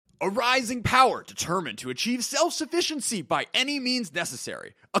A rising power determined to achieve self-sufficiency by any means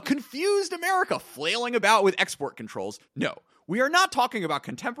necessary. A confused America flailing about with export controls. No, we are not talking about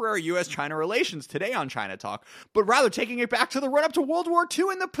contemporary U.S.-China relations today on China Talk, but rather taking it back to the run-up to World War II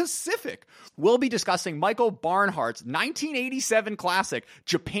in the Pacific. We'll be discussing Michael Barnhart's 1987 classic,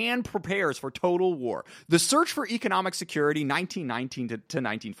 Japan Prepares for Total War, The Search for Economic Security, 1919 to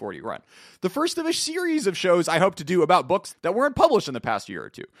 1940 run. The first of a series of shows I hope to do about books that weren't published in the past year or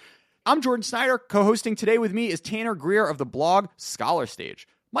two. I'm Jordan Snyder. Co-hosting today with me is Tanner Greer of the blog Scholar Stage.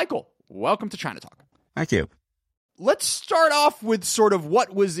 Michael, welcome to China Talk. Thank you. Let's start off with sort of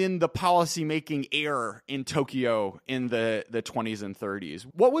what was in the policymaking air in Tokyo in the 20s and 30s.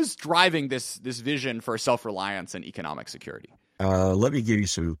 What was driving this vision for self-reliance and economic security? Let me give you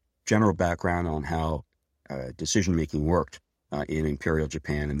some general background on how decision-making worked in Imperial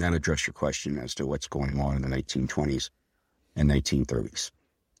Japan, and then address your question as to what's going on in the 1920s and 1930s.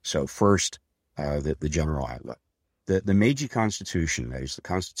 So first, the general outlook. The Meiji Constitution, that is the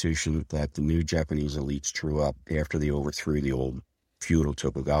constitution that the new Japanese elites drew up after they overthrew the old feudal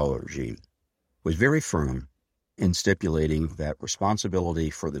Tokugawa regime, was very firm in stipulating that responsibility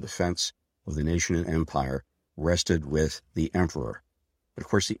for the defense of the nation and empire rested with the emperor. But of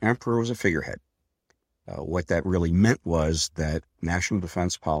course, the emperor was a figurehead. What that really meant was that national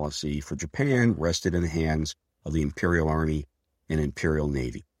defense policy for Japan rested in the hands of the Imperial Army and Imperial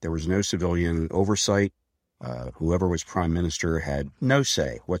Navy. There was no civilian oversight. Whoever was prime minister had no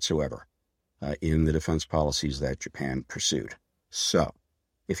say whatsoever in the defense policies that Japan pursued. So,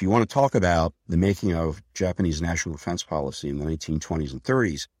 if you want to talk about the making of Japanese national defense policy in the 1920s and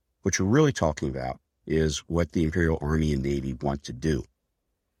 30s, what you're really talking about is what the Imperial Army and Navy want to do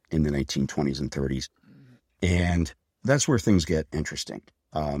in the 1920s and 30s. And that's where things get interesting.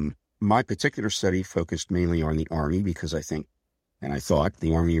 My particular study focused mainly on the Army because I thought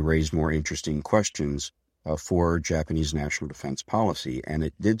the Army raised more interesting questions for Japanese national defense policy, and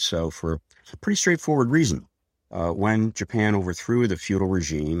it did so for a pretty straightforward reason. When Japan overthrew the feudal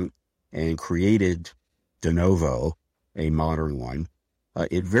regime and created de novo a modern one,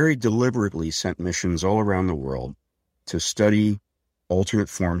 it very deliberately sent missions all around the world to study alternate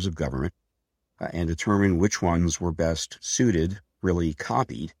forms of government and determine which ones were best suited, really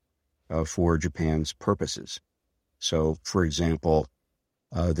copied, for Japan's purposes. So, for example,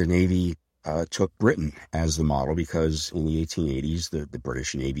 the Navy took Britain as the model because in the 1880s, the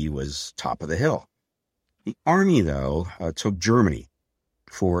British Navy was top of the hill. The Army, though, took Germany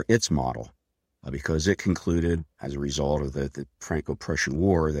for its model because it concluded, as a result of the Franco-Prussian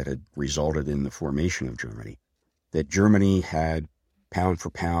War that had resulted in the formation of Germany, that Germany had pound for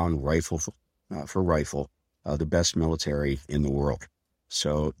pound, rifle for rifle, the best military in the world.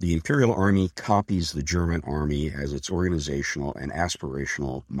 So the Imperial Army copies the German Army as its organizational and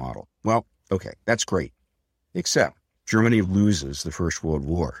aspirational model. Well, okay, that's great. Except Germany loses the First World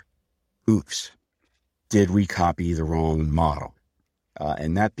War. Oops. Did we copy the wrong model?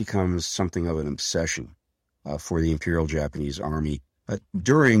 And that becomes something of an obsession for the Imperial Japanese Army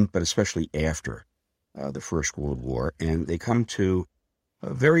during, but especially after, the First World War. And they come to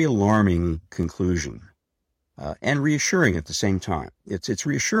a very alarming conclusion. And reassuring at the same time. It's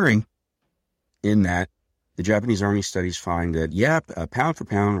reassuring in that the Japanese Army studies find that, pound for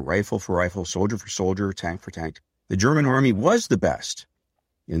pound, rifle for rifle, soldier for soldier, tank for tank, the German Army was the best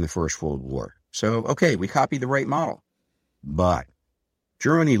in the First World War. So, okay, we copied the right model. But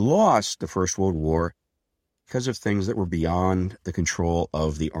Germany lost the First World War because of things that were beyond the control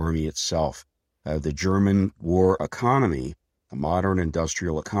of the Army itself. The German war economy, a modern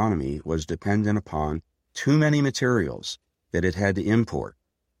industrial economy, was dependent upon too many materials that it had to import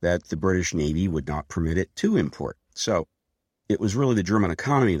that the British Navy would not permit it to import. So it was really the German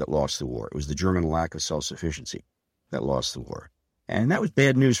economy that lost the war. It was the German lack of self-sufficiency that lost the war. And that was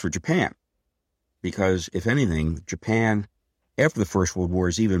bad news for Japan because, if anything, Japan, after the First World War,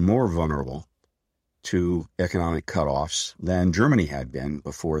 is even more vulnerable to economic cutoffs than Germany had been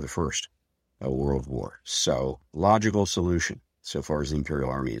before the First World War. So, logical solution so far as the Imperial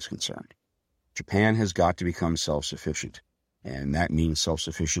Army is concerned. Japan has got to become self-sufficient, and that means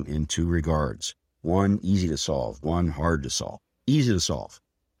self-sufficient in two regards. One, easy to solve. One, hard to solve. Easy to solve.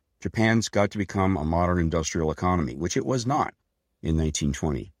 Japan's got to become a modern industrial economy, which it was not in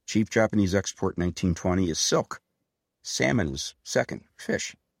 1920. Chief Japanese export in 1920 is silk. Salmon is second,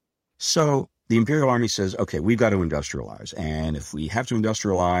 fish. So the Imperial Army says, okay, we've got to industrialize, and if we have to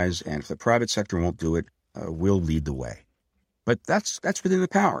industrialize, and if the private sector won't do it, we'll lead the way. But that's within the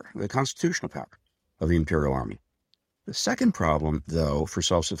power, the constitutional power of the Imperial Army. The second problem, though, for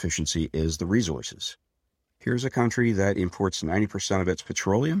self-sufficiency is the resources. Here's a country that imports 90% of its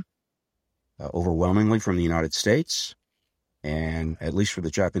petroleum, overwhelmingly from the United States. And at least for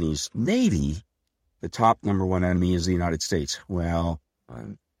the Japanese Navy, the top number one enemy is the United States. Well,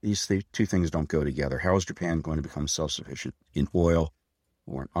 these two things don't go together. How is Japan going to become self-sufficient in oil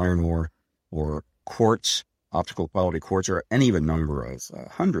or in iron ore or quartz, optical quality quartz, or any of a number of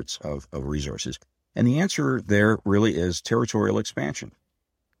hundreds of resources? And the answer there really is territorial expansion.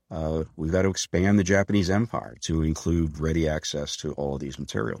 We've got to expand the Japanese empire to include ready access to all of these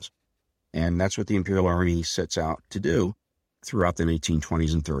materials. And that's what the Imperial Army sets out to do throughout the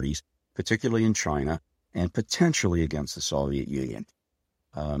 1920s and 30s, particularly in China and potentially against the Soviet Union.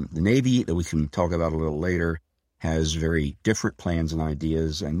 The Navy, that we can talk about a little later, has very different plans and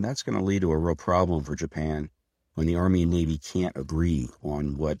ideas, and that's going to lead to a real problem for Japan when the Army and Navy can't agree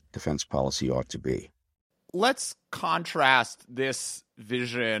on what defense policy ought to be. Let's contrast this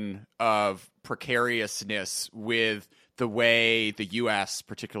vision of precariousness with the way the U.S.,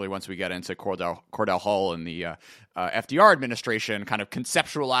 particularly once we get into Cordell Hull and the FDR administration, kind of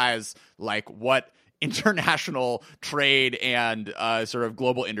conceptualize like what international trade and sort of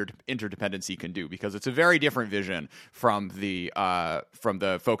global interdependency can do, because it's a very different vision from the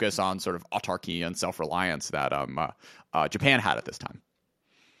focus on sort of autarky and self-reliance that Japan had at this time.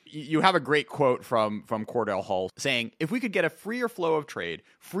 You have a great quote from Cordell Hull saying, "If we could get a freer flow of trade,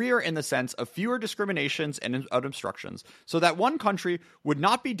 freer in the sense of fewer discriminations and obstructions, so that one country would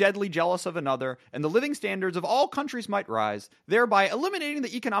not be deadly jealous of another, and the living standards of all countries might rise, thereby eliminating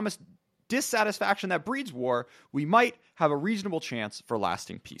the economic dissatisfaction that breeds war, we might have a reasonable chance for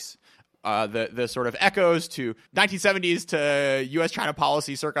lasting peace." The sort of echoes to 1970s to U.S.-China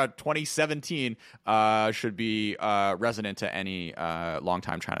policy circa 2017 should be resonant to any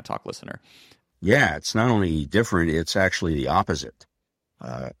longtime China Talk listener. Yeah, it's not only different, it's actually the opposite.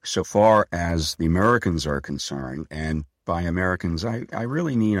 So far as the Americans are concerned, and by Americans, I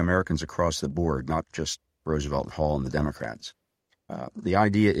really mean Americans across the board, not just Roosevelt and Hall and the Democrats. The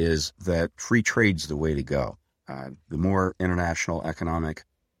idea is that free trade's the way to go. The more international economic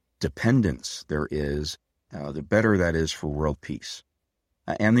dependence there is, the better that is for world peace.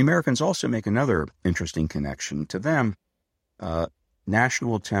 And the Americans also make another interesting connection. To them,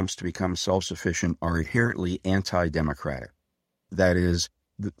 national attempts to become self-sufficient are inherently anti-democratic. That is,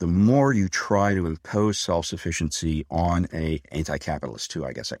 the more you try to impose self-sufficiency on anti-capitalist too,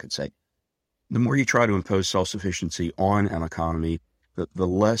 I guess I could say, the more you try to impose self-sufficiency on an economy, the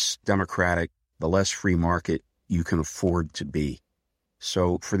less democratic, the less free market you can afford to be.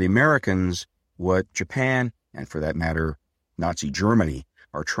 So for the Americans, what Japan, and for that matter, Nazi Germany,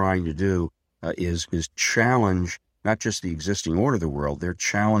 are trying to do is challenge not just the existing order of the world, they're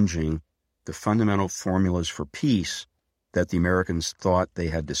challenging the fundamental formulas for peace that the Americans thought they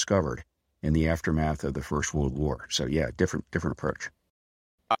had discovered in the aftermath of the First World War. So yeah, different approach.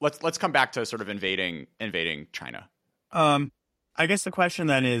 Let's come back to sort of invading China. I guess the question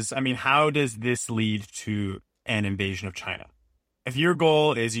then is, how does this lead to an invasion of China? If your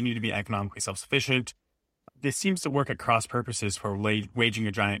goal is you need to be economically self-sufficient, this seems to work at cross purposes for waging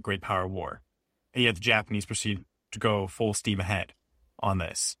a giant great power war. And yet the Japanese proceed to go full steam ahead on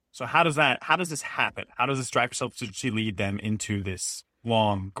this. So how does this happen? How does this drive for self-sufficiency lead them into this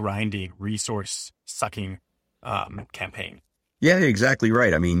long, grinding, resource-sucking campaign? Yeah, exactly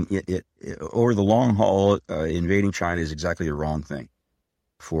right. Over the long haul, invading China is exactly the wrong thing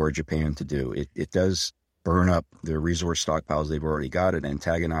for Japan to do. It does burn up the resource stockpiles they've already got. It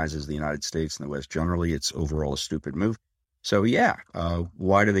antagonizes the United States and the West generally. It's overall a stupid move. So yeah,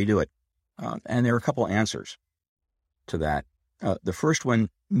 why do they do it? And there are a couple of answers to that. The first one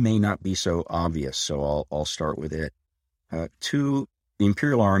may not be so obvious, so I'll start with it. To the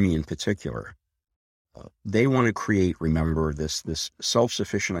Imperial Army in particular, they want to create, remember, this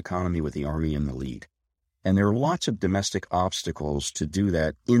self-sufficient economy with the Army in the lead. And there are lots of domestic obstacles to do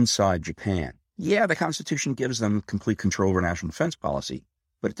that inside Japan. Yeah, the Constitution gives them complete control over national defense policy,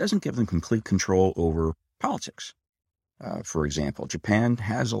 but it doesn't give them complete control over politics. For example, Japan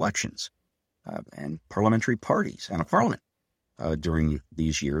has elections and parliamentary parties and a parliament during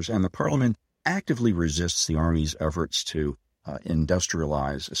these years, and the parliament actively resists the Army's efforts to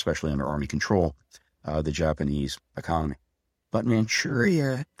industrialize, especially under Army control, the Japanese economy. But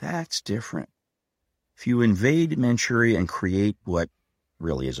Manchuria, that's different. If you invade Manchuria and create what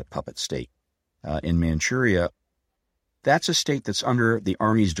really is a puppet state in Manchuria, that's a state that's under the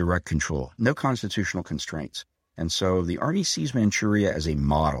Army's direct control, no constitutional constraints. And so the Army sees Manchuria as a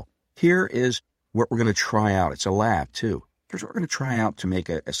model. Here is what we're going to try out. It's a lab, too. Here's what we're going to try out to make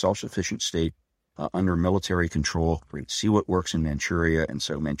a self-sufficient state under military control. We're going to see what works in Manchuria. And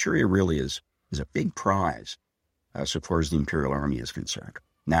so Manchuria really is is a big prize so far as the Imperial Army is concerned.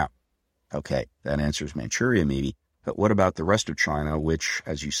 Now, okay, that answers Manchuria maybe, but what about the rest of China, which,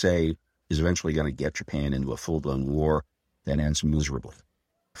 as you say, is eventually going to get Japan into a full-blown war that ends miserably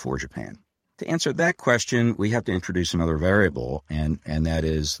for Japan? To answer that question, we have to introduce another variable, and that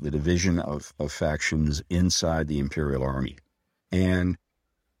is the division of factions inside the Imperial Army. And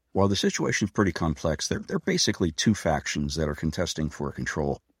while the situation is pretty complex, there are basically two factions that are contesting for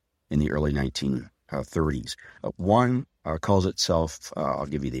control in the early 1930s. One calls itself, I'll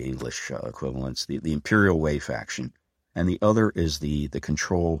give you the English equivalents, the Imperial Way faction, and the other is the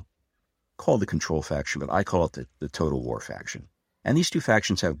control, called the Control faction, but I call it the Total War faction. And these two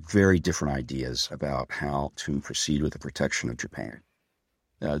factions have very different ideas about how to proceed with the protection of Japan.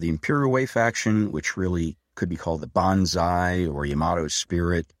 The Imperial Way faction, which really could be called the Banzai or Yamato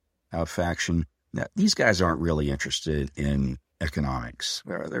Spirit faction, now, these guys aren't really interested in economics.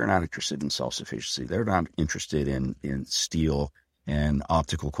 They're not interested in self-sufficiency. They're not interested in steel and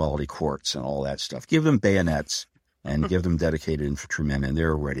optical quality quartz and all that stuff. Give them bayonets and give them dedicated infantrymen, and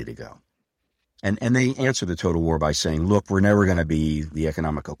they're ready to go. And they answer the total war by saying, look, we're never going to be the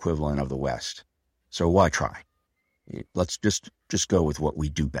economic equivalent of the West. So why try? Let's just go with what we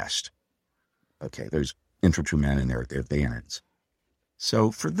do best. Okay, there's infantrymen and their bayonets.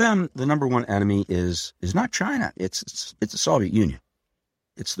 So for them, the number one enemy is not China. It's the Soviet Union.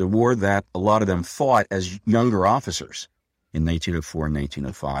 It's the war that a lot of them fought as younger officers in 1904 and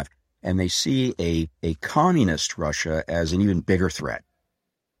 1905. And they see a communist Russia as an even bigger threat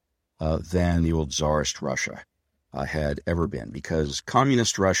than the old Tsarist Russia had ever been, because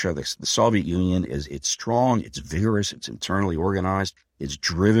communist Russia, the Soviet Union, it's strong, it's vigorous, it's internally organized, it's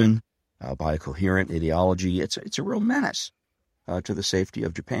driven by a coherent ideology. It's a real menace to the safety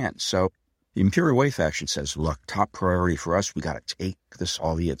of Japan. So the Imperial Way faction says, look, top priority for us, we got to take the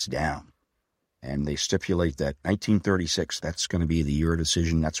Soviets down. And they stipulate that 1936, that's going to be the year of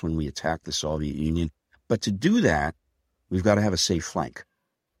decision. That's when we attack the Soviet Union. But to do that, we've got to have a safe flank.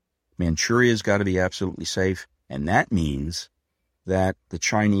 Manchuria's got to be absolutely safe, and that means that the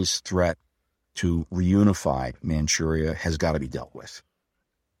Chinese threat to reunify Manchuria has got to be dealt with.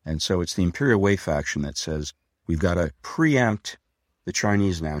 And so it's the Imperial Way faction that says we've got to preempt the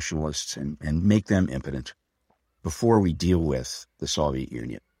Chinese nationalists and make them impotent before we deal with the Soviet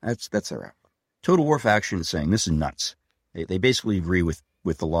Union. That's their outlook. Total War faction is saying this is nuts. They basically agree with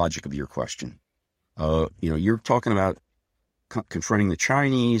the logic of your question. You're talking about confronting the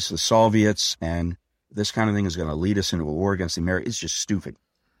Chinese, the Soviets, and this kind of thing is going to lead us into a war against the Americans. It's just stupid.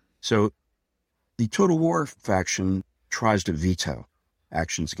 So the Total War faction tries to veto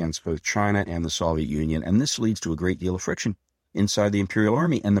actions against both China and the Soviet Union, and this leads to a great deal of friction inside the Imperial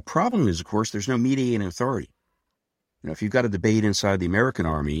Army. And the problem is, of course, there's no mediating authority. If you've got a debate inside the American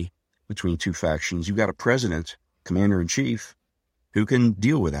Army between two factions, you've got a president, commander-in-chief, who can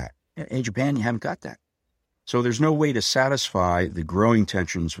deal with that. In Japan, you haven't got that. So there's no way to satisfy the growing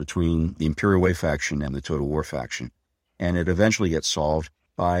tensions between the Imperial Way faction and the Total War faction. And it eventually gets solved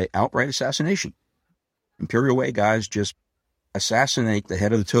by outright assassination. Imperial Way guys just assassinate the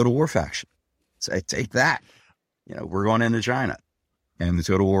head of the Total War faction. Say, take that. We're going into China. And the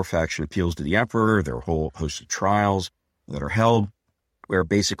Total War faction appeals to the emperor. There are a whole host of trials that are held where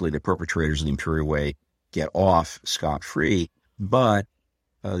basically the perpetrators of the Imperial Way get off scot-free. But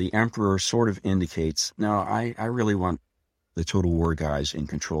the emperor sort of indicates, no, I really want the Total War guys in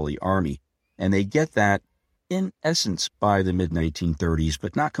control of the army. And they get that, in essence, by the mid-1930s,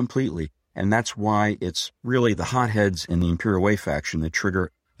 but not completely. And that's why it's really the hotheads in the Imperial Way faction that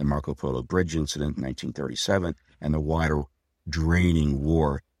trigger the Marco Polo Bridge incident in 1937 and the wider draining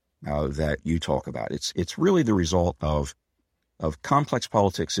war that you talk about. It's really the result of complex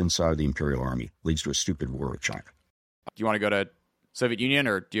politics inside the Imperial Army leads to a stupid war with China. Do you want to go to Soviet Union,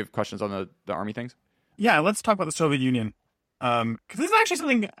 or do you have questions on the army things? Yeah, let's talk about the Soviet Union. Because this is actually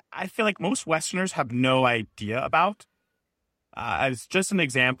something I feel like most Westerners have no idea about. As just an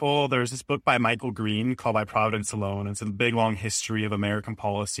example, there's this book by Michael Green called By Providence Alone. It's a big, long history of American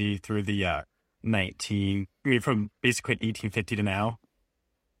policy through the from basically 1850 to now.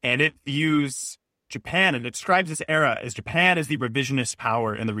 And it views Japan, and it describes this era as Japan as the revisionist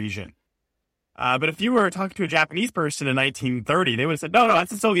power in the region. But if you were talking to a Japanese person in 1930, they would have said, no,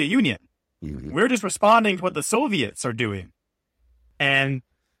 that's the Soviet Union. Mm-hmm. We're just responding to what the Soviets are doing. And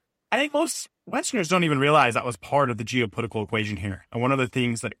I think most Westerners don't even realize that was part of the geopolitical equation here. And one of the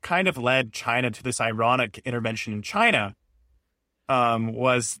things that kind of led China to this ironic intervention in China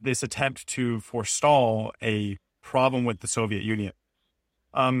was this attempt to forestall a problem with the Soviet Union.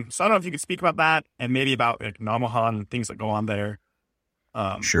 So I don't know if you could speak about that and maybe about Namahan and things that go on there.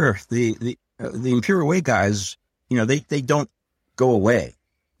 Sure. The Imperial Way guys, they don't go away.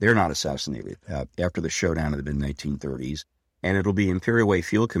 They're not assassinated after the showdown of the mid-1930s. And it'll be Imperial Way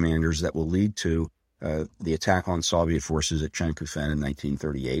field commanders that will lead to the attack on Soviet forces at Chen-Kufeng in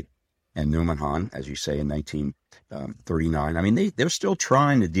 1938 and Noumenhan, as you say, in 1939. I mean, they're still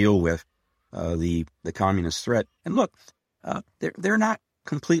trying to deal with the communist threat. And look, they're not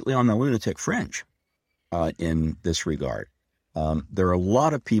completely on the lunatic fringe in this regard. There are a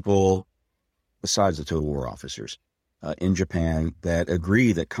lot of people, besides the total war officers, in Japan that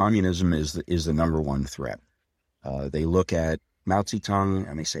agree that communism is the number one threat. They look at Mao Zedong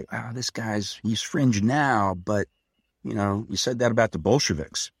and they say, "Wow, he's fringe now, but you said that about the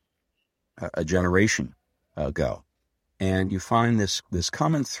Bolsheviks a generation ago." And you find this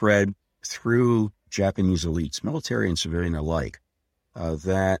common thread through Japanese elites, military and civilian alike,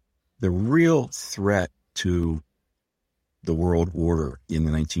 that the real threat to the world order in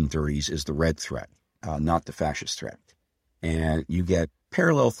the 1930s is the red threat, not the fascist threat. And you get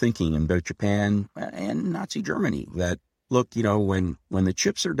parallel thinking in both Japan and Nazi Germany that, look, when the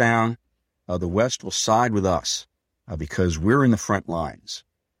chips are down, the West will side with us because we're in the front lines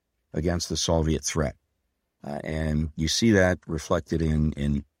against the Soviet threat. And you see that reflected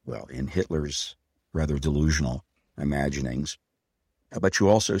in Hitler's rather delusional imaginings. But you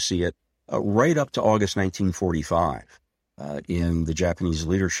also see it right up to August 1945 in the Japanese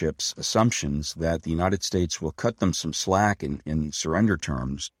leadership's assumptions that the United States will cut them some slack in surrender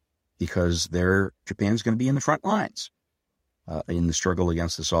terms because Japan's going to be in the front lines in the struggle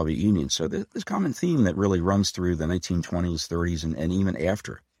against the Soviet Union. So this common theme that really runs through the 1920s, 30s, and even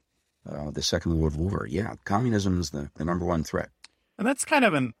after the Second World War. Yeah, communism is the number one threat. And that's kind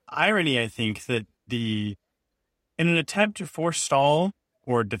of an irony, I think, that in an attempt to forestall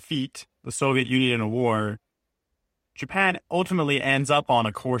or defeat the Soviet Union in a war, Japan ultimately ends up on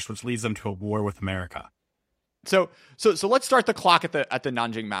a course which leads them to a war with America. So let's start the clock at the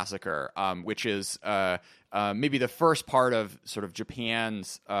Nanjing Massacre, which is maybe the first part of sort of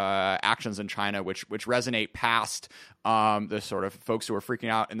Japan's actions in China, which resonate past the sort of folks who are freaking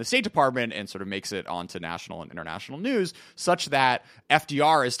out in the State Department and sort of makes it onto national and international news, such that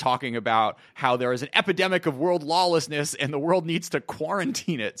FDR is talking about how there is an epidemic of world lawlessness and the world needs to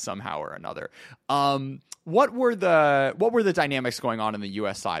quarantine it somehow or another. What were the dynamics going on in the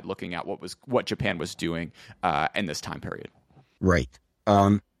U.S. side, looking at what Japan was doing in this time period? Right.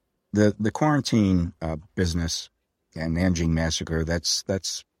 The quarantine business and Nanjing Massacre, that's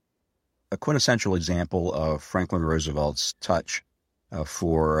a quintessential example of Franklin Roosevelt's touch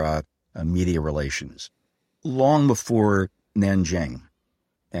for media relations. Long before Nanjing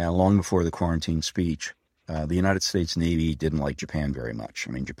and long before the quarantine speech, the United States Navy didn't like Japan very much.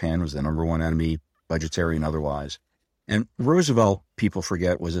 I mean, Japan was the number one enemy, budgetary and otherwise. And Roosevelt, people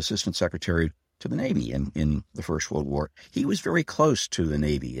forget, was Assistant Secretary to the Navy in the First World War. He was very close to the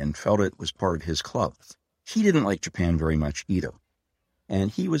Navy and felt it was part of his club. He didn't like Japan very much either.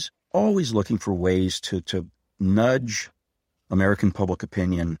 And he was always looking for ways to nudge American public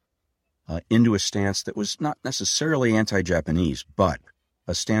opinion into a stance that was not necessarily anti-Japanese, but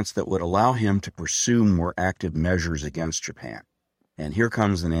a stance that would allow him to pursue more active measures against Japan. And here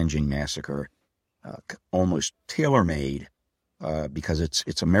comes the Nanjing Massacre, almost tailor-made, because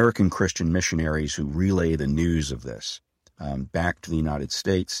it's American Christian missionaries who relay the news of this back to the United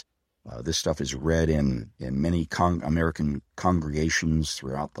States. This stuff is read in many American congregations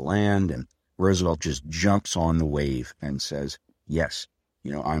throughout the land, and Roosevelt just jumps on the wave and says, yes,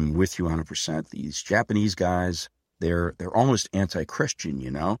 I'm with you 100%. These Japanese guys, they're almost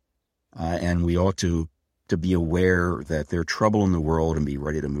anti-Christian, and we ought to be aware that they're trouble in the world and be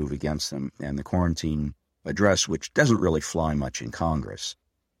ready to move against them. And the quarantine address, which doesn't really fly much in Congress,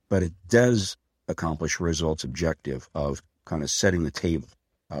 but it does accomplish Roosevelt's objective of kind of setting the table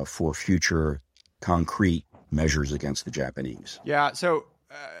for future concrete measures against the Japanese. Yeah, so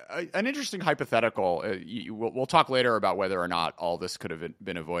an interesting hypothetical. We'll talk later about whether or not all this could have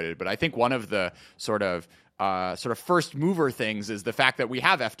been avoided, but I think one of the sort of first mover things is the fact that we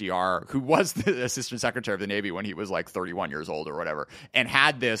have FDR, who was the Assistant Secretary of the Navy when he was like 31 years old or whatever, and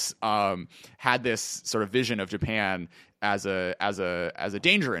had this sort of vision of Japan as a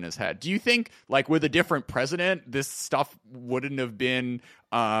danger in his head. Do you think, like, with a different president, this stuff wouldn't have been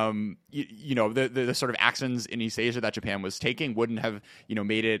the sort of actions in East Asia that Japan was taking wouldn't have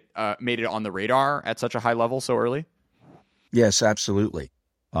made it on the radar at such a high level so early? Yes, absolutely.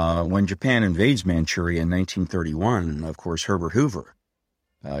 When Japan invades Manchuria in 1931, of course, Herbert Hoover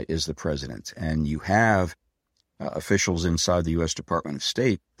is the president. And you have officials inside the U.S. Department of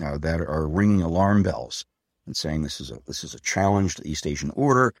State that are ringing alarm bells and saying this is a challenge to the East Asian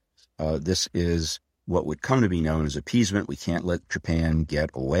order. This is what would come to be known as appeasement. We can't let Japan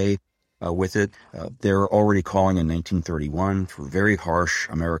get away with it. They're already calling in 1931 for very harsh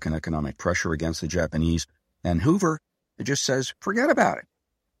American economic pressure against the Japanese. And Hoover just says, forget about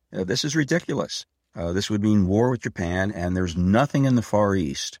it. This is ridiculous. This would mean war with Japan, and there's nothing in the Far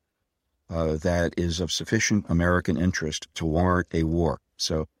East that is of sufficient American interest to warrant a war.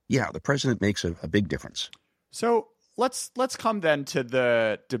 So, yeah, the president makes a big difference. So let's come then to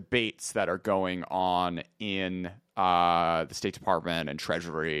the debates that are going on in the State Department and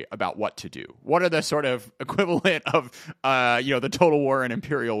Treasury about what to do. What are the sort of equivalent of the total war and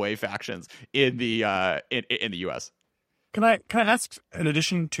imperial way factions in the in the U.S.? Can I ask, in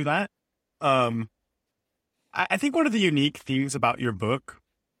addition to that, I think one of the unique things about your book,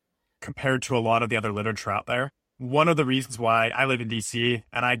 compared to a lot of the other literature out there, one of the reasons why I live in D.C.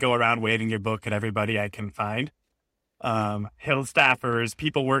 and I go around waving your book at everybody I can find, Hill staffers,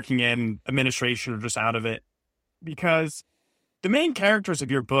 people working in administration or just out of it, because the main characters of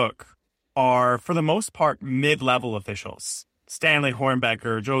your book are, for the most part, mid-level officials. Stanley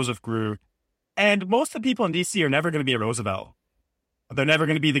Hornbecker, Joseph Grew, and most of the people in D.C. are never going to be a Roosevelt. They're never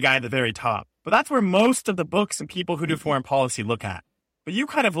going to be the guy at the very top. But that's where most of the books and people who do foreign policy look at. But you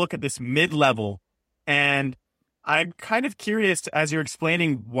kind of look at this mid-level, and I'm kind of curious, as you're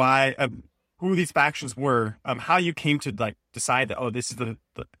explaining why, who these factions were, how you came to decide that, this is the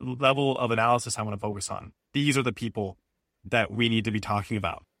level of analysis I want to focus on. These are the people that we need to be talking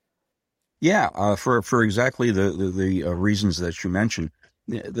about. Yeah, for exactly the reasons that you mentioned.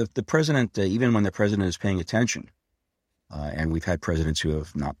 The president, even when the president is paying attention, and we've had presidents who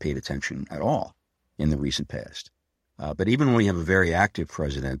have not paid attention at all in the recent past. But even when we have a very active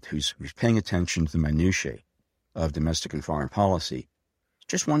president who's paying attention to the minutiae of domestic and foreign policy,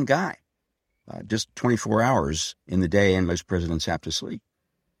 just one guy, just 24 hours in the day, and most presidents have to sleep.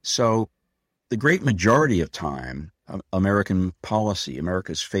 So the great majority of time, American policy,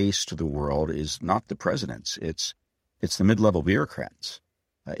 America's face to the world is not the presidents. It's the mid-level bureaucrats.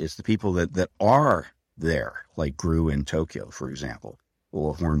 It's the people that are there, like Grew in Tokyo, for example,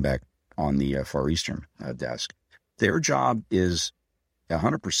 or Hornbeck on the Far Eastern desk. Their job is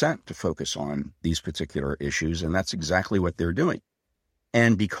 100% to focus on these particular issues, and that's exactly what they're doing.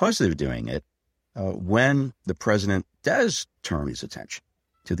 And because they're doing it, when the president does turn his attention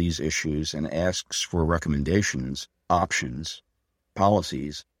to these issues and asks for recommendations, options,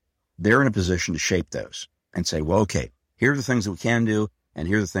 policies, they're in a position to shape those and say, well, okay, here are the things that we can do, and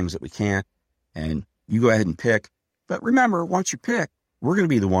here are the things that we can't, and you go ahead and pick. But remember, once you pick, we're going to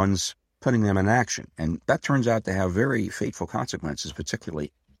be the ones putting them in action. And that turns out to have very fateful consequences,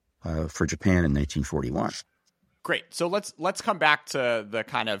 particularly for Japan in 1941. Great. So let's come back to the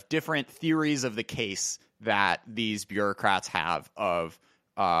kind of different theories of the case that these bureaucrats have of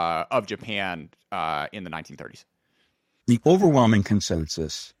Japan in the 1930s. The overwhelming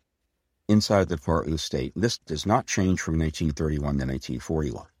consensus inside the Department of State, this does not change from 1931 to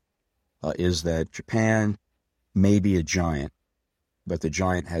 1941, is that Japan may be a giant, but the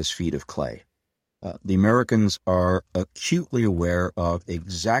giant has feet of clay. The Americans are acutely aware of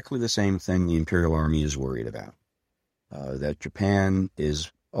exactly the same thing the Imperial Army is worried about, that Japan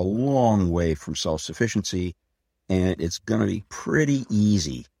is a long way from self-sufficiency, and it's going to be pretty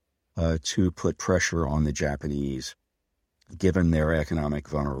easy to put pressure on the Japanese, given their economic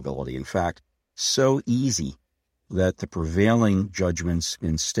vulnerability. In fact, so easy that the prevailing judgments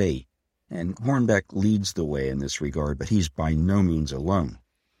in state, and Hornbeck leads the way in this regard, but he's by no means alone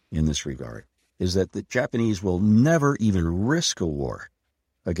in this regard, is that the Japanese will never even risk a war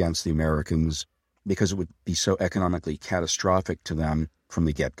against the Americans because it would be so economically catastrophic to them from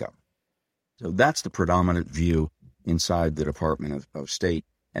the get-go. So that's the predominant view inside the Department of State,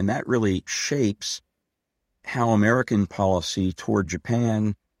 and that really shapes how American policy toward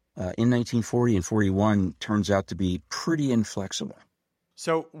Japan in 1940 and 41 turns out to be pretty inflexible.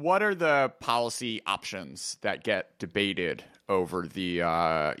 So what are the policy options that get debated over the,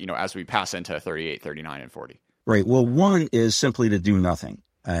 as we pass into 38, 39, and 40? Right. Well, one is simply to do nothing.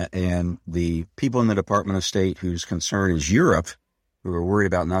 And the people in the Department of State whose concern is Europe, who are worried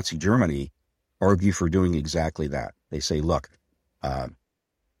about Nazi Germany, argue for doing exactly that. They say, look,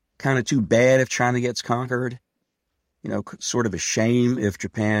 kind of too bad if China gets conquered, sort of a shame if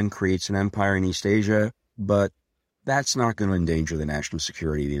Japan creates an empire in East Asia, but that's not going to endanger the national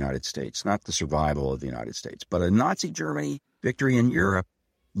security of the United States, not the survival of the United States. But a Nazi Germany victory in Europe,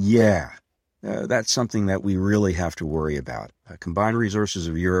 that's something that we really have to worry about. Combined resources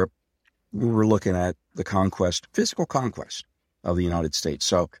of Europe, we're looking at the physical conquest of the United States.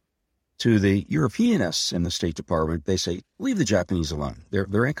 So To the Europeanists in the State Department, they say, leave the Japanese alone.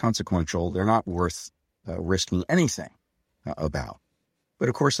 They're inconsequential. They're not worth risking anything about. But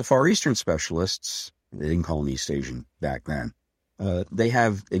of course, the Far Eastern specialists, they didn't call them East Asian back then, they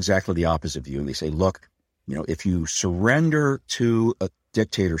have exactly the opposite view. And they say, look, if you surrender to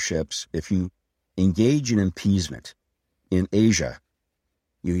dictatorships, if you engage in appeasement in Asia,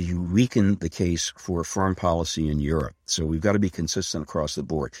 you weaken the case for foreign policy in Europe. So we've got to be consistent across the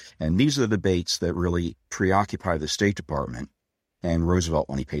board. And these are the debates that really preoccupy the State Department and Roosevelt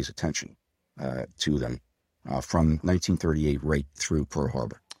when he pays attention to them from 1938 right through Pearl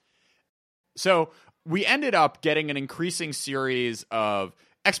Harbor. So we ended up getting an increasing series of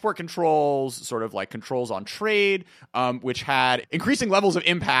export controls, sort of like controls on trade, which had increasing levels of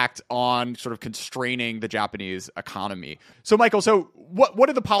impact on sort of constraining the Japanese economy. So, Michael, what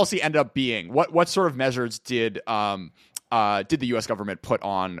did the policy end up being? What sort of measures did the U.S. government put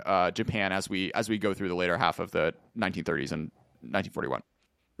on Japan as we go through the later half of the 1930s and 1941?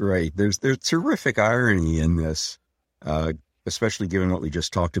 Right. There's terrific irony in this, especially given what we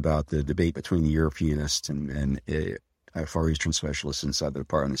just talked about, the debate between the Europeanists and Far Eastern specialists inside the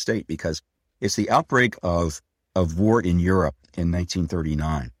Department of State, because it's the outbreak of war in Europe in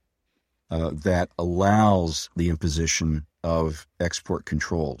 1939 that allows the imposition of export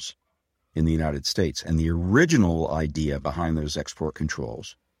controls in the United States. And the original idea behind those export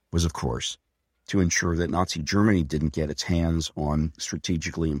controls was, of course, to ensure that Nazi Germany didn't get its hands on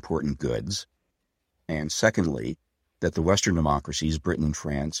strategically important goods. And secondly, that the Western democracies, Britain and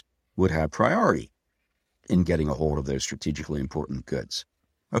France, would have priority in getting a hold of those strategically important goods.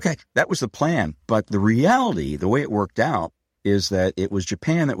 Okay, that was the plan. But the reality, the way it worked out, is that it was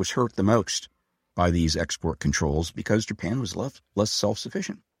Japan that was hurt the most by these export controls because Japan was less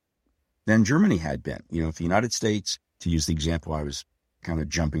self-sufficient than Germany had been. If the United States, to use the example I was kind of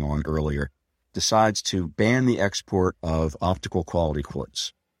jumping on earlier, decides to ban the export of optical quality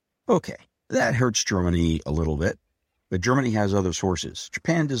quartz. Okay, that hurts Germany a little bit, but Germany has other sources.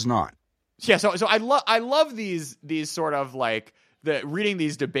 Japan does not. Yeah, so I love these sort of like reading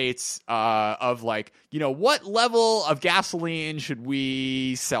these debates of like, what level of gasoline should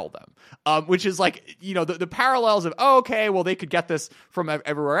we sell them? Which is like, the parallels of, okay, well, they could get this from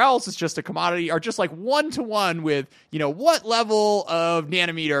everywhere else. It's just a commodity, are just like one-to-one with, what level of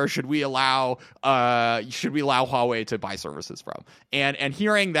nanometer should we allow Huawei to buy services from? And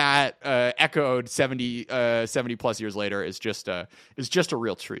hearing that echoed 70 plus years later is just a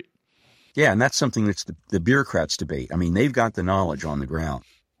real treat. Yeah, and that's something that's the bureaucrats debate. I mean, they've got the knowledge on the ground.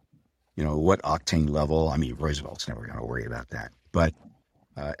 What octane level? I mean, Roosevelt's never going to worry about that. But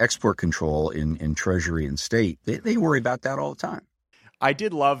export control in Treasury and State, they worry about that all the time. I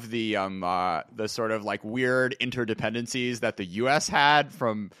did love the sort of like weird interdependencies that the U.S. had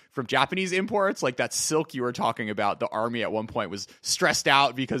from Japanese imports, like that silk you were talking about. The Army at one point was stressed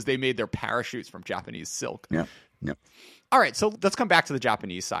out because they made their parachutes from Japanese silk. Yeah. All right, so let's come back to the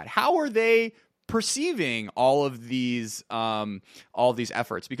Japanese side. How are they perceiving all of these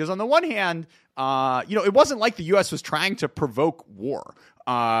efforts? Because on the one hand, it wasn't like the U.S. was trying to provoke war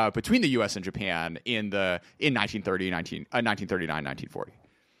between the U.S. and Japan in 1939, 1940.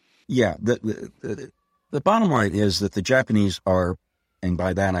 Yeah, the bottom line is that the Japanese are, and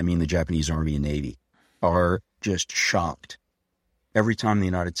by that I mean the Japanese Army and Navy, are just shocked every time the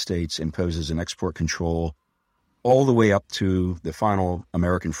United States imposes an export control, all the way up to the final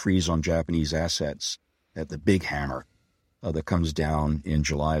American freeze on Japanese assets at the big hammer that comes down in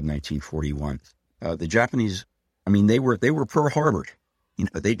July of 1941. The Japanese, I mean, they were Pearl Harbored.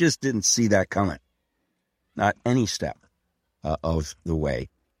 They just didn't see that coming. Not any step of the way.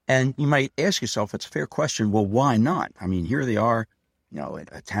 And you might ask yourself, it's a fair question, well, why not? I mean, here they are,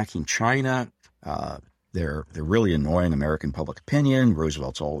 attacking China. They're really annoying American public opinion.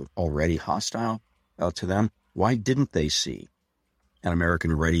 Roosevelt's already hostile to them. Why didn't they see an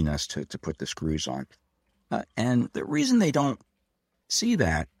American readiness to put the screws on? And the reason they don't see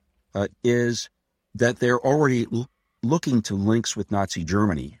that is that they're already looking to links with Nazi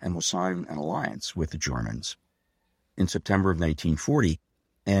Germany and will sign an alliance with the Germans in September of 1940.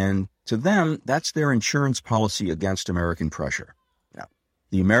 And to them, that's their insurance policy against American pressure. Now,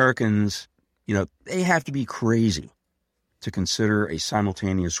 the Americans, they have to be crazy to consider a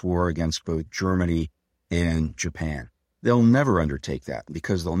simultaneous war against both Germany and Japan. They'll never undertake that,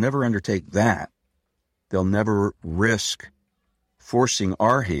 because they'll never undertake that. They'll never risk forcing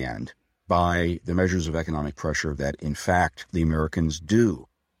our hand by the measures of economic pressure that, in fact, the Americans do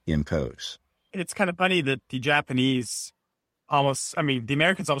impose. It's kind of funny that the Japanese the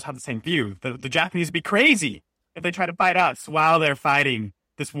Americans almost have the same view. The Japanese would be crazy if they try to fight us while they're fighting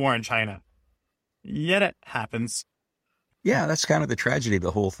this war in China. Yet it happens. Yeah, that's kind of the tragedy of the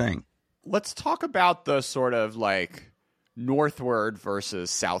whole thing. Let's talk about the sort of like northward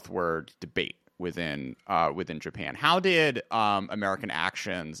versus southward debate within Japan. How did American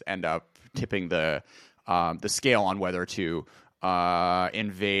actions end up tipping the scale on whether to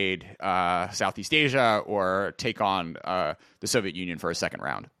invade Southeast Asia or take on the Soviet Union for a second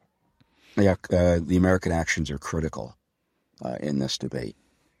round? Yeah, the American actions are critical in this debate.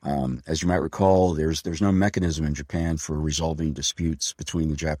 As you might recall, there's no mechanism in Japan for resolving disputes between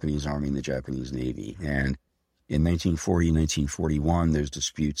the Japanese Army and the Japanese Navy. And in 1940 and 1941, those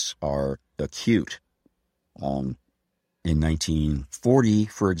disputes are acute. In 1940,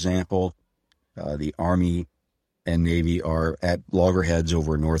 for example, the Army and Navy are at loggerheads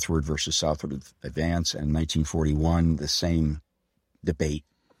over northward versus southward advance. And in 1941, the same debate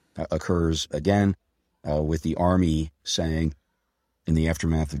occurs again, with the Army saying, in the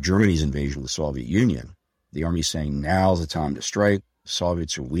aftermath of Germany's invasion of the Soviet Union, the Army saying, now's the time to strike. The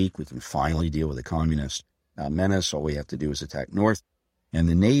Soviets are weak. We can finally deal with the communist menace. All we have to do is attack north. And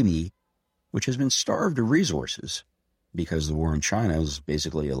the Navy, which has been starved of resources because the war in China is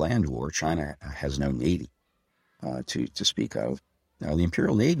basically a land war. China has no Navy to speak of. Now, the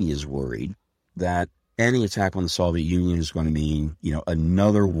Imperial Navy is worried that any attack on the Soviet Union is going to mean,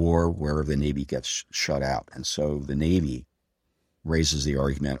 another war where the Navy gets shut out. And so the Navy raises the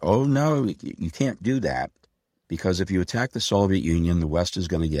argument, oh, no, you can't do that, because if you attack the Soviet Union, the West is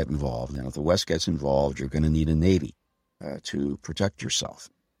going to get involved. And if the West gets involved, you're going to need a Navy to protect yourself.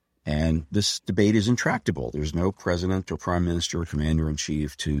 And this debate is intractable. There's no president or prime minister or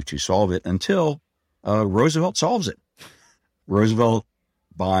commander-in-chief to solve it until Roosevelt solves it. Roosevelt,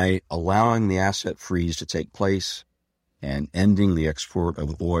 by allowing the asset freeze to take place and ending the export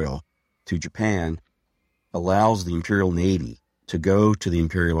of oil to Japan, allows the Imperial Navy to go to the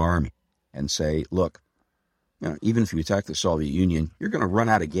Imperial Army and say, look, even if you attack the Soviet Union, you're going to run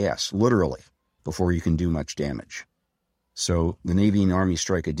out of gas, literally, before you can do much damage. So the Navy and Army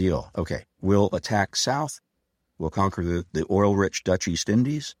strike a deal. Okay, we'll attack south. We'll conquer the oil-rich Dutch East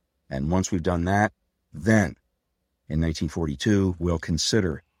Indies. And once we've done that, then in 1942, we'll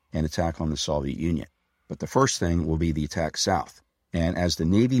consider an attack on the Soviet Union. But the first thing will be the attack south. And as the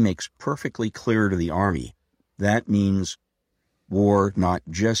Navy makes perfectly clear to the Army, that means war not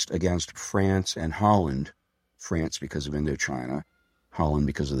just against France and Holland, France because of Indochina, Holland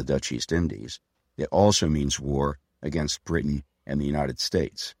because of the Dutch East Indies. It also means war against Britain and the United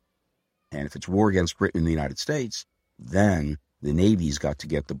States. And if it's war against Britain and the United States, then the Navy's got to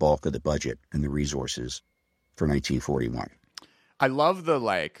get the bulk of the budget and the resources for 1941. I love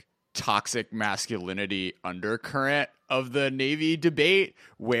the toxic masculinity undercurrent of the Navy debate,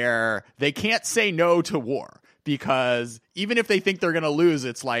 where they can't say no to war, because even if they think they're going to lose,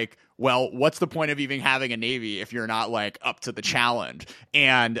 it's like, well, what's the point of even having a Navy if you're not up to the challenge?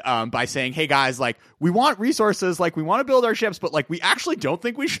 And by saying, hey guys, we want resources, we want to build our ships, but we actually don't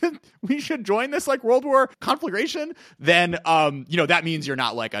think we should join this World War conflagration, then that means you're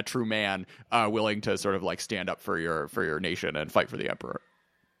not a true man willing to sort of stand up for your nation and fight for the emperor.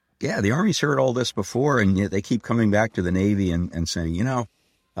 Yeah, the Army's heard all this before, and yet they keep coming back to the Navy and saying,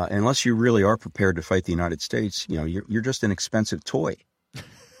 unless you really are prepared to fight the United States, you're just an expensive toy.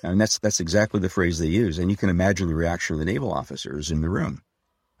 And that's exactly the phrase they use. And you can imagine the reaction of the naval officers in the room,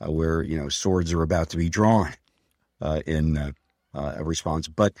 where, swords are about to be drawn in a response.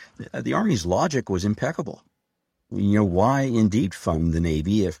 But the Army's logic was impeccable. Why indeed fund the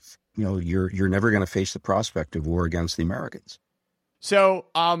Navy if, you're never going to face the prospect of war against the Americans? So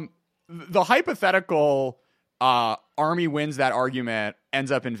the hypothetical Army wins that argument,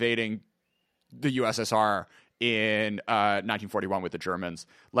 ends up invading the USSR in 1941 with the Germans.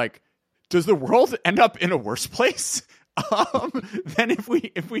 Does the world end up in a worse place than if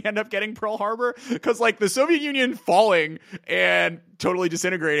we end up getting Pearl Harbor? Because the Soviet Union falling and totally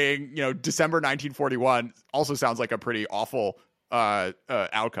disintegrating, December 1941 also sounds like a pretty awful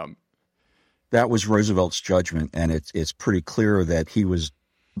outcome. That was Roosevelt's judgment, and it's pretty clear that he was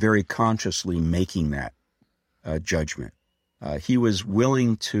very consciously making that judgment. He was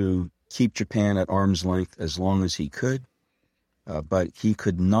willing to keep Japan at arm's length as long as he could, but he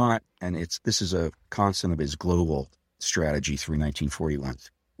could not, and this is a constant of his global strategy through 1941.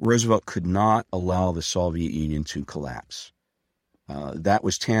 Roosevelt could not allow the Soviet Union to collapse. That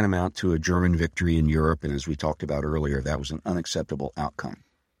was tantamount to a German victory in Europe, and as we talked about earlier, that was an unacceptable outcome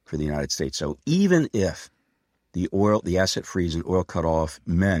for the United States. So even if the asset freeze and oil cutoff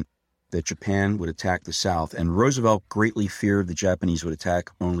meant that Japan would attack the South, and Roosevelt greatly feared the Japanese would attack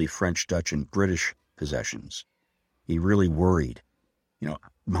only French, Dutch, and British possessions. He really worried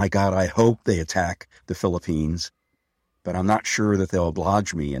My God, I hope they attack the Philippines, but I'm not sure that they'll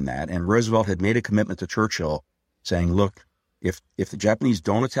oblige me in that. And Roosevelt had made a commitment to Churchill saying, look, if the Japanese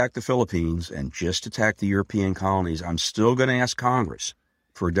don't attack the Philippines and just attack the European colonies, I'm still going to ask Congress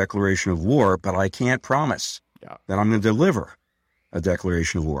for a declaration of war, but I can't promise that I'm going to deliver a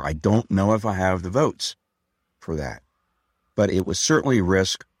declaration of war. I don't know if I have the votes for that. But it was certainly a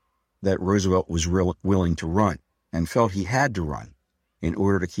risk that Roosevelt was willing to run and felt he had to run in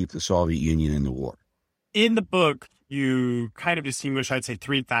order to keep the Soviet Union in the war. In the book, you kind of distinguish, I'd say,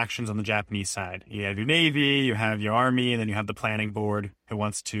 three factions on the Japanese side. You have your Navy, you have your Army, and then you have the planning board who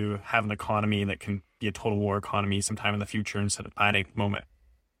wants to have an economy that can be a total war economy sometime in the future instead of fighting at the moment.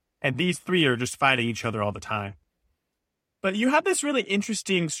 And these three are just fighting each other all the time. But you have this really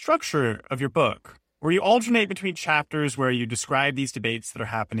interesting structure of your book where you alternate between chapters where you describe these debates that are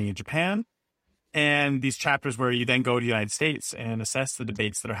happening in Japan and these chapters where you then go to the United States and assess the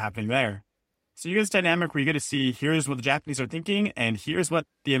debates that are happening there. So you get this dynamic where you get to see here's what the Japanese are thinking and here's what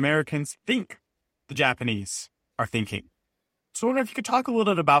the Americans think the Japanese are thinking. So I wonder if you could talk a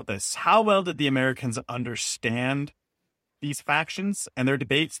little bit about this. How well did the Americans understand these factions and their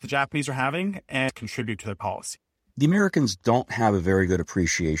debates the Japanese are having and contribute to their policy? The Americans don't have a very good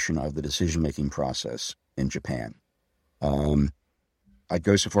appreciation of the decision-making process in Japan. I'd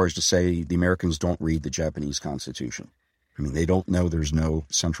go so far as to say the Americans don't read the Japanese Constitution. I mean, they don't know there's no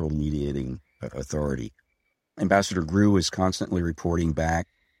central mediating authority. Ambassador Grew is constantly reporting back,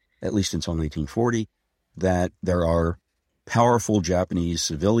 at least until 1940, that there are powerful Japanese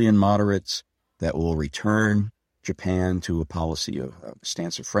civilian moderates that will return Japan to a policy of a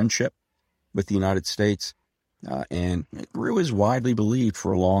stance of friendship with the United States. And Grew is widely believed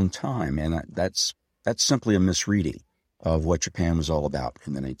for a long time, and that's simply a misreading of what Japan was all about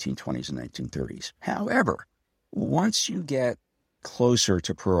in the 1920s and 1930s. However, once you get closer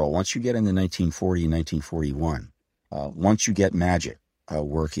to Pearl, once you get into 1940 and 1941, once you get MAGIC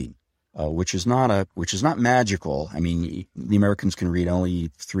working, which is not magical. I mean, the Americans can read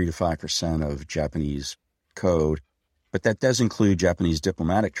only 3 to 5% of Japanese code, but that does include Japanese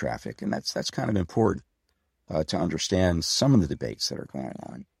diplomatic traffic, and that's kind of important to understand some of the debates that are going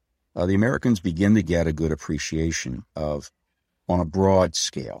on. The Americans begin to get a good appreciation of, on a broad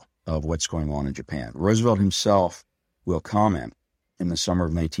scale, of what's going on in Japan. Roosevelt himself will comment in the summer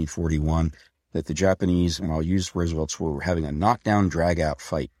of 1941 that the Japanese, and I'll use Roosevelt's word, were having a knockdown, drag-out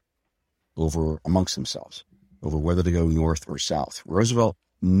fight amongst themselves over whether to go north or south. Roosevelt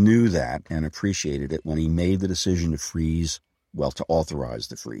knew that and appreciated it when he made the decision to authorize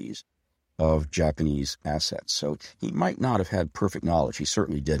the freeze of Japanese assets. So he might not have had perfect knowledge. He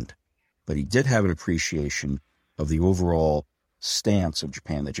certainly didn't. But he did have an appreciation of the overall stance of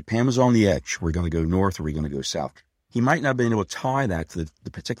Japan, that Japan was on the edge. We're going to go north or we're going to go south. He might not have been able to tie that to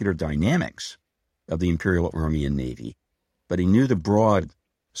the particular dynamics of the Imperial Army and Navy, but he knew the broad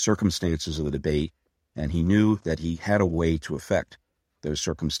circumstances of the debate, and he knew that he had a way to affect those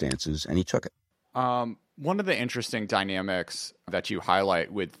circumstances, and he took it. One of the interesting dynamics that you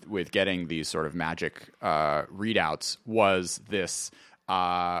highlight with getting these sort of MAGIC readouts was this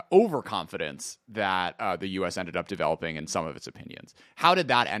overconfidence that the U.S. ended up developing in some of its opinions. How did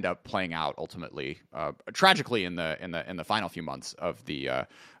that end up playing out ultimately, tragically, in the final few months of the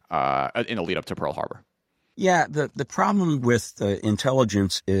in the lead up to Pearl Harbor? Yeah, the problem with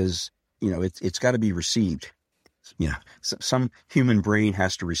intelligence is, it's got to be received. Some human brain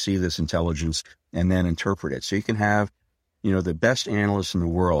has to receive this intelligence and then interpret it. So you can have, the best analysts in the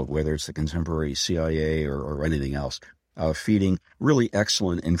world, whether it's the contemporary CIA or anything else, feeding really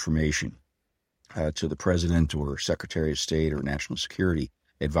excellent information to the president or secretary of state or national security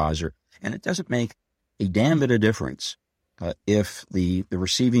advisor. And it doesn't make a damn bit of difference if the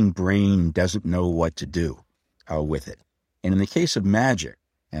receiving brain doesn't know what to do with it. And in the case of MAGIC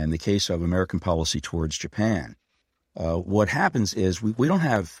and the case of American policy towards Japan, what happens is we don't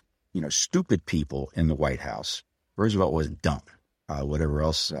have, stupid people in the White House. Roosevelt wasn't dumb, whatever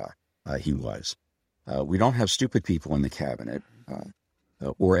else he was. We don't have stupid people in the cabinet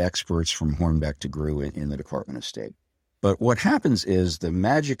or experts from Hornbeck to Grew in the Department of State. But what happens is the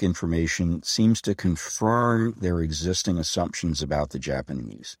MAGIC information seems to confirm their existing assumptions about the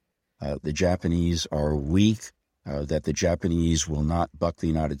Japanese. The Japanese are weak, that the Japanese will not buck the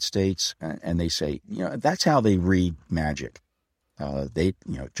United States. And they say, that's how they read MAGIC.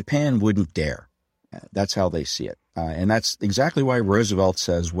 Japan wouldn't dare. That's how they see it. And that's exactly why Roosevelt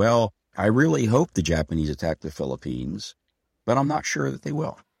says, well, I really hope the Japanese attack the Philippines, but I'm not sure that they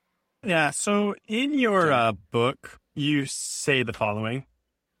will. Yeah, so in your book, you say the following.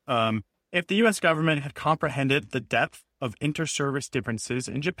 If the U.S. government had comprehended the depth of inter-service differences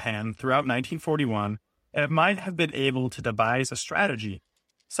in Japan throughout 1941, it might have been able to devise a strategy,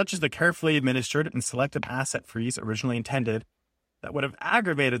 such as the carefully administered and selective asset freeze originally intended, that would have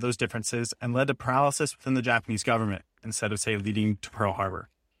aggravated those differences and led to paralysis within the Japanese government, instead of, say, leading to Pearl Harbor.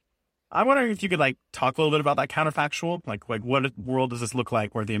 I'm wondering if you could talk a little bit about that counterfactual, like what world does this look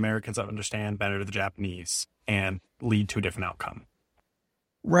like where the Americans understand better the Japanese and lead to a different outcome?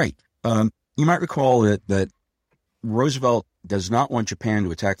 Right. You might recall that Roosevelt does not want Japan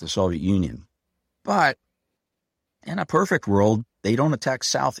to attack the Soviet Union, but in a perfect world, they don't attack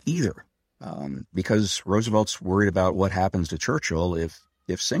South either, because Roosevelt's worried about what happens to Churchill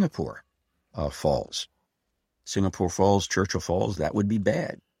if Singapore falls. Singapore falls, Churchill falls, that would be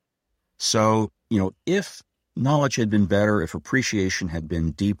bad. So, if knowledge had been better, if appreciation had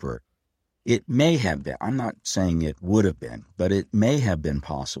been deeper, it may have been, I'm not saying it would have been, but it may have been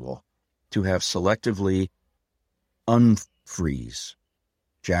possible to have selectively unfreeze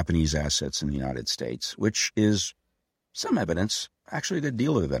Japanese assets in the United States, which is some evidence, actually a good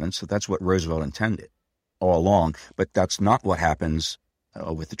deal of evidence, that that's what Roosevelt intended all along. But that's not what happens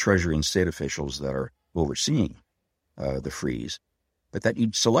with the Treasury and state officials that are overseeing the freeze. But that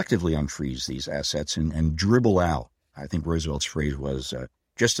you'd selectively unfreeze these assets and dribble out. I think Roosevelt's phrase was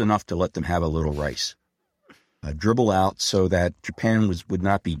just enough to let them have a little rice. Dribble out so that Japan would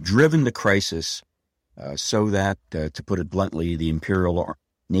not be driven to crisis, so that, to put it bluntly, the Imperial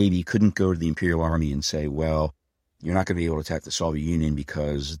Navy couldn't go to the Imperial Army and say, well, you're not going to be able to attack the Soviet Union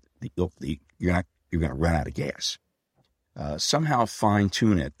because you're going to run out of gas. Somehow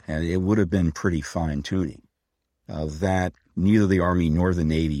fine-tune it, and it would have been pretty fine-tuning, that neither the Army nor the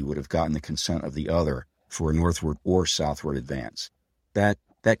Navy would have gotten the consent of the other for a northward or southward advance. That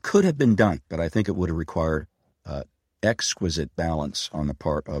could have been done, but I think it would have required exquisite balance on the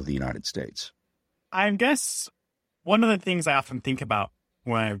part of the United States. I guess one of the things I often think about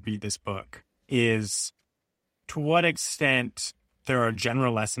when I read this book is to what extent there are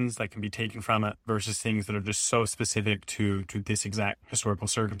general lessons that can be taken from it versus things that are just so specific to this exact historical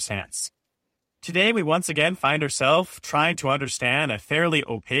circumstance. Today, we once again find ourselves trying to understand a fairly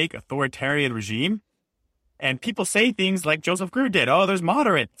opaque authoritarian regime. And people say things like Joseph Greer did, oh, there's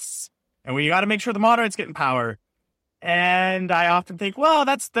moderates, and we got to make sure the moderates get in power. And I often think, well,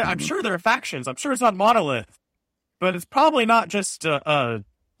 I'm sure there are factions. I'm sure it's not monolith. But it's probably not just a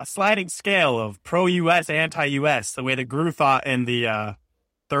sliding scale of pro-U.S., anti-U.S., the way that Greer thought in the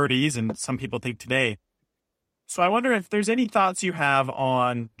 30s and some people think today. So I wonder if there's any thoughts you have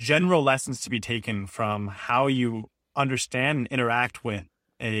on general lessons to be taken from how you understand and interact with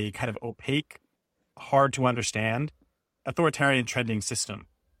a kind of opaque, hard to understand, authoritarian trending system,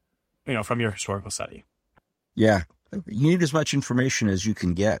 from your historical study. Yeah. You need as much information as you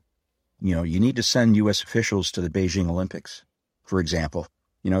can get. You need to send U.S. officials to the Beijing Olympics, for example.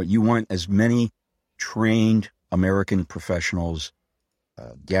 You want as many trained American professionals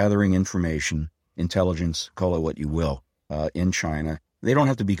gathering information, intelligence, call it what you will, in China. They don't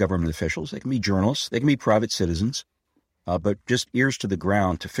have to be government officials. They can be journalists. They can be private citizens, but just ears to the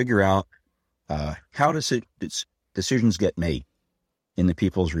ground to figure out how decisions get made in the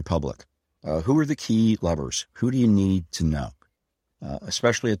People's Republic. Who are the key levers? Who do you need to know,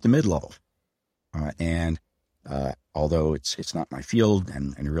 especially at the mid-level? And although it's not my field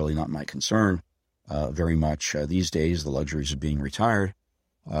and really not my concern very much these days, the luxuries of being retired,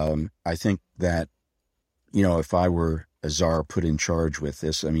 I think that, if I were a czar put in charge with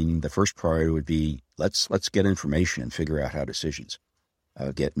this, the first priority would be let's get information and figure out how decisions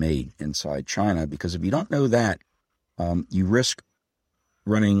get made inside China. Because if you don't know that, you risk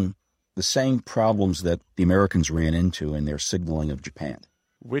running the same problems that the Americans ran into in their signaling of Japan.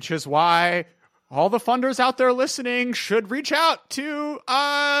 Which is why all the funders out there listening should reach out to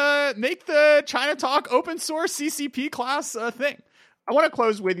make the China Talk open source CCP class a thing. I want to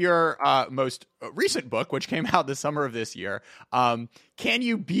close with your most recent book, which came out the summer of this year. Can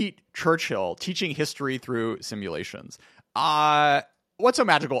You Beat Churchill? Teaching History Through Simulations. What's so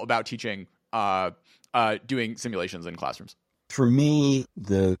magical about teaching, doing simulations in classrooms? For me,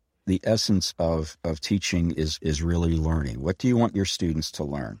 the essence of teaching is really learning. What do you want your students to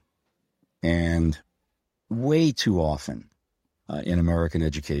learn? And way too often in American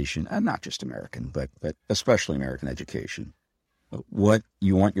education, and not just American, but especially American education, what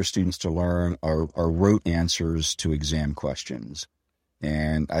you want your students to learn are rote answers to exam questions.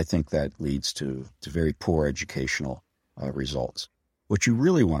 And I think that leads to very poor educational results. What you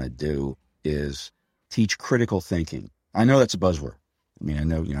really want to do is teach critical thinking. I know that's a buzzword. I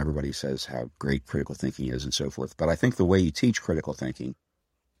know everybody says how great critical thinking is and so forth, but I think the way you teach critical thinking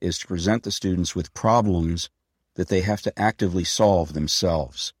is to present the students with problems that they have to actively solve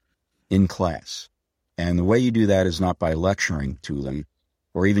themselves in class. And the way you do that is not by lecturing to them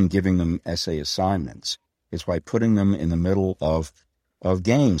or even giving them essay assignments. It's by putting them in the middle of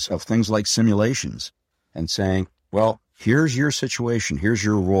games, of things like simulations, and saying, well, here's your situation, here's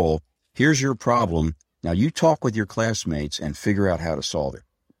your role, here's your problem. Now you talk with your classmates and figure out how to solve it.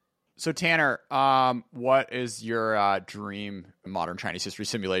 So Tanner, what is your dream modern Chinese history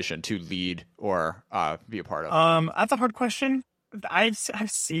simulation to lead or be a part of? That's a hard question. I've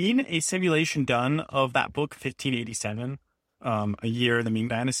seen a simulation done of that book 1587, A Year in the Ming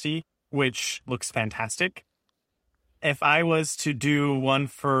Dynasty, which looks fantastic. If I was to do one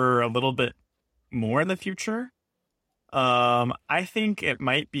for a little bit more in the future, I think it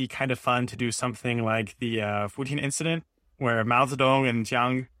might be kind of fun to do something like the Fujian incident, where Mao Zedong and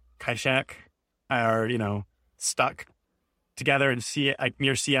Chiang Kai-shek are, stuck together in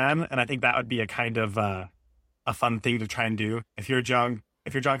near Xi'an, and I think that would be a kind of a fun thing to try and do. If you're Chiang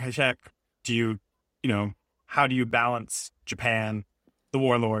Kai-shek, how do you balance Japan, the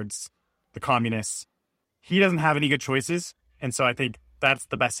warlords, the communists? He doesn't have any good choices, and so I think that's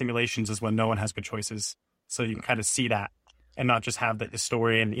the best simulations is when no one has good choices. So you can kind of see that and not just have the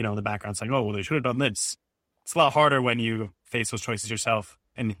historian, in the background saying, oh, well, they should have done this. It's a lot harder when you face those choices yourself.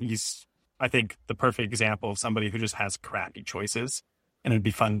 And he's, I think, the perfect example of somebody who just has crappy choices. And it'd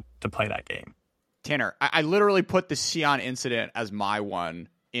be fun to play that game. Tanner, I literally put the Xi'an incident as my one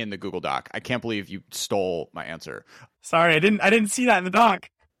in the Google Doc. I can't believe you stole my answer. Sorry, I didn't see that in the doc.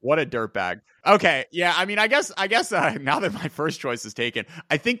 What a dirtbag. Okay, yeah, I mean, I guess now that my first choice is taken,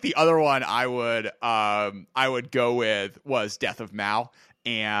 I think the other one I would go with was Death of Mao.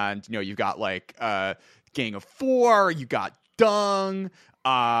 And, you've got like Gang of Four, you got Deng,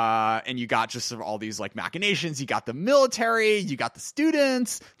 and you got just all these like machinations. You got the military, you got the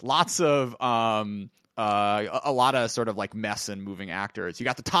students, lots of a lot of sort of like mess and moving actors. You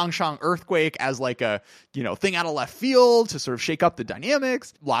got the Tangshan earthquake as like a thing out of left field to sort of shake up the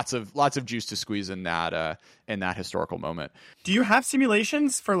dynamics. Lots of juice to squeeze in that historical moment. Do you have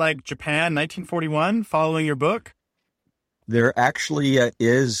simulations for like Japan 1941 following your book? There actually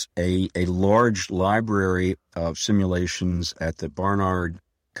is a large library of simulations at the Barnard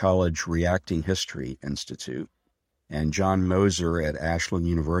College Reacting History Institute. And John Moser at Ashland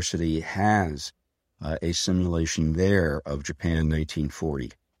University has a simulation there of Japan 1940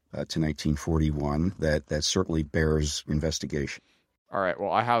 to 1941 that certainly bears investigation. All right.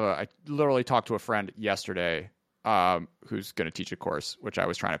 Well, I literally talked to a friend yesterday who's going to teach a course, which I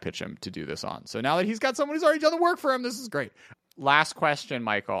was trying to pitch him to do this on. So now that he's got someone who's already done the work for him, this is great. Last question,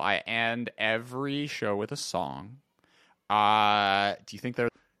 Michael. I end every show with a song. Do you think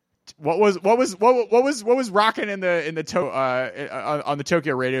what was rocking on the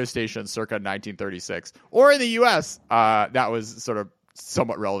Tokyo radio station circa 1936, or in the U.S. That was sort of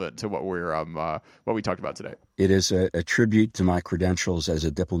somewhat relevant to what we talked about today? It is a tribute to my credentials as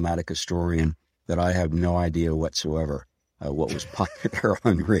a diplomatic historian that I have no idea whatsoever what was popular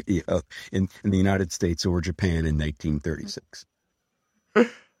on radio in the United States or Japan in 1936.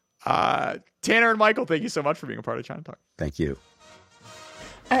 Tanner and Michael, thank you so much for being a part of China Talk. Thank you.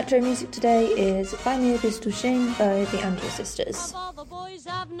 Outro music today is Buy Me a Bis to Shame by the Andrew Sisters. Of all the boys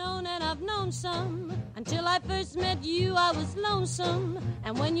I've known, and I've known some, until I first met you I was lonesome.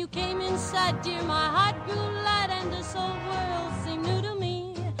 And when you came inside, dear, my heart grew light and this whole world seemed new to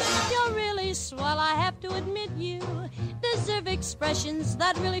me. You're really swell, I have to admit you deserve expressions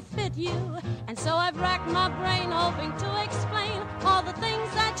that really fit you. And so I've racked my brain hoping to explain all the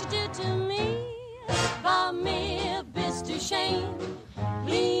things that you did to me. Buy me a bis to shame,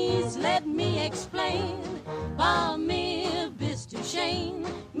 please let me explain. Buy me a bis to shame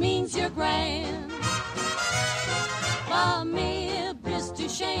means you're grand. Buy me a bis to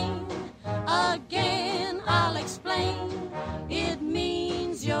shame, again I'll explain. It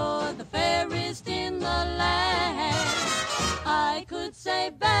means you're the fairest in the land. I could say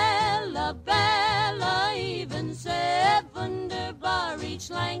Bella, Bella, even say Wunderbar. Each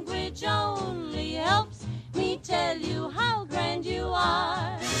language only helps me tell you how grand you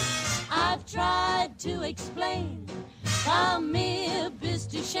are. I've tried to explain, buy me a bis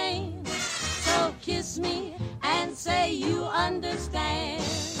to shame. So kiss me and say you understand.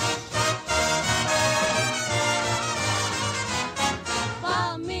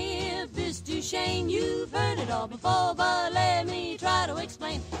 Buy me a bis to shame. You've heard it all before, but let me try to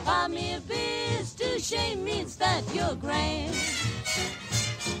explain. Buy me a bis to shame means that you're grand.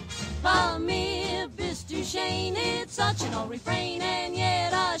 Buy me a bis to shame, it's such an old refrain, and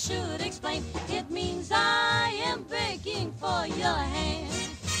yet I should explain. It means I am begging for your hand.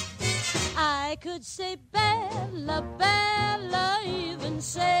 I could say Bella, Bella, even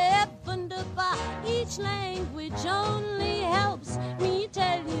say wunderbar. Each language only helps me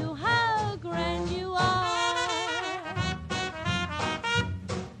tell you how grand you are.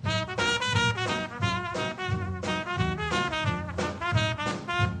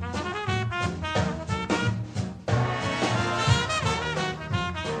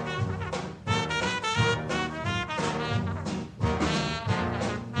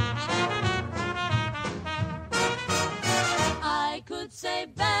 Say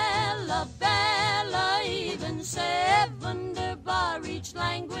Bella, Bella, even say wunderbar. Each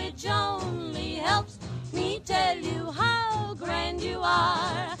language only helps me tell you how grand you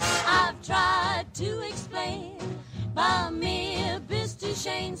are. I've tried to explain by mere bis to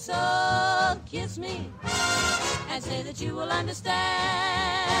Shane, so kiss me and say that you will understand.